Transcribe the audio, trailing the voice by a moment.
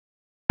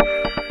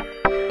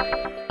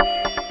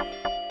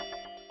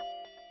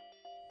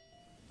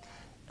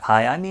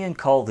Hi, I'm Ian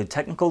Cull, the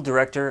Technical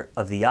Director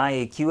of the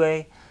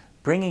IAQA,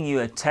 bringing you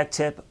a tech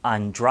tip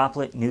on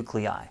droplet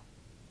nuclei.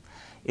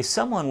 If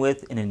someone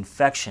with an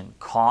infection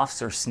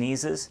coughs or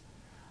sneezes,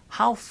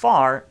 how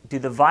far do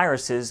the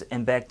viruses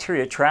and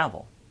bacteria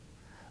travel?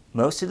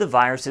 Most of the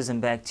viruses and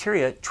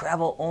bacteria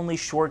travel only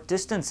short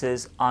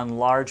distances on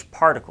large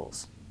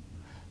particles.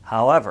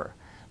 However,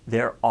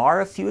 there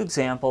are a few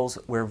examples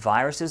where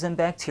viruses and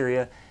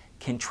bacteria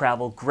can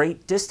travel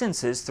great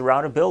distances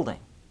throughout a building.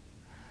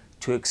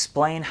 To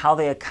explain how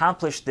they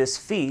accomplish this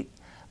feat,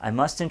 I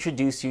must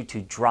introduce you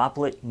to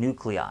droplet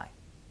nuclei.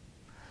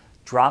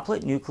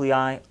 Droplet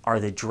nuclei are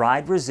the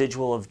dried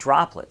residual of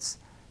droplets,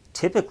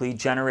 typically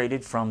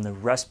generated from the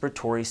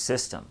respiratory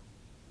system.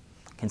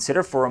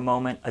 Consider for a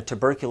moment a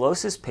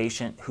tuberculosis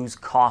patient who's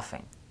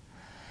coughing.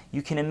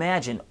 You can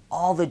imagine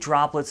all the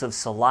droplets of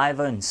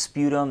saliva and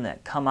sputum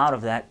that come out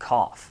of that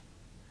cough.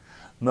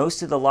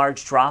 Most of the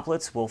large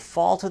droplets will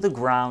fall to the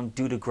ground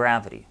due to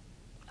gravity.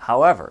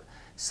 However,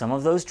 some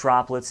of those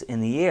droplets in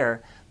the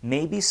air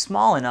may be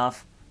small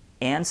enough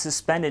and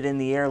suspended in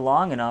the air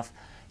long enough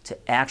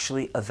to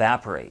actually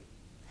evaporate.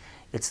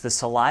 It's the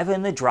saliva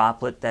in the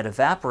droplet that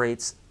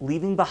evaporates,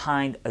 leaving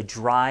behind a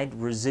dried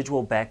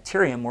residual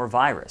bacterium or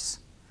virus.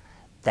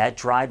 That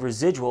dried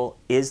residual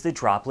is the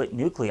droplet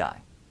nuclei.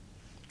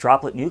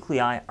 Droplet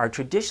nuclei are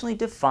traditionally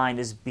defined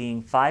as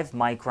being 5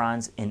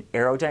 microns in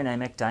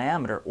aerodynamic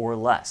diameter or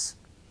less.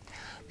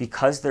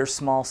 Because their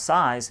small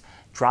size,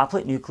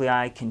 droplet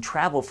nuclei can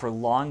travel for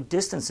long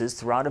distances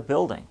throughout a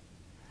building.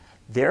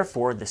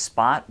 Therefore, the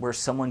spot where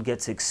someone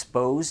gets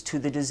exposed to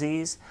the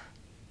disease,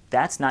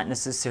 that's not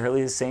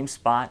necessarily the same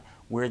spot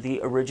where the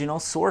original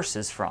source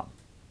is from.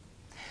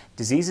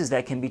 Diseases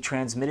that can be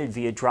transmitted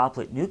via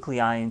droplet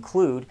nuclei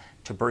include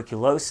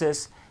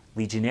tuberculosis,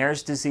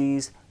 Legionnaires'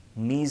 disease,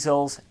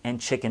 measles,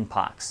 and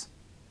chickenpox.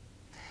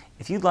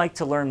 If you'd like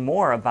to learn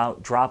more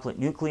about droplet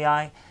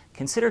nuclei,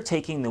 consider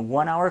taking the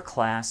 1-hour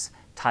class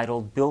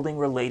titled Building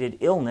Related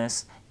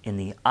Illness in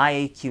the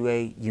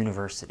IAQA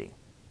University.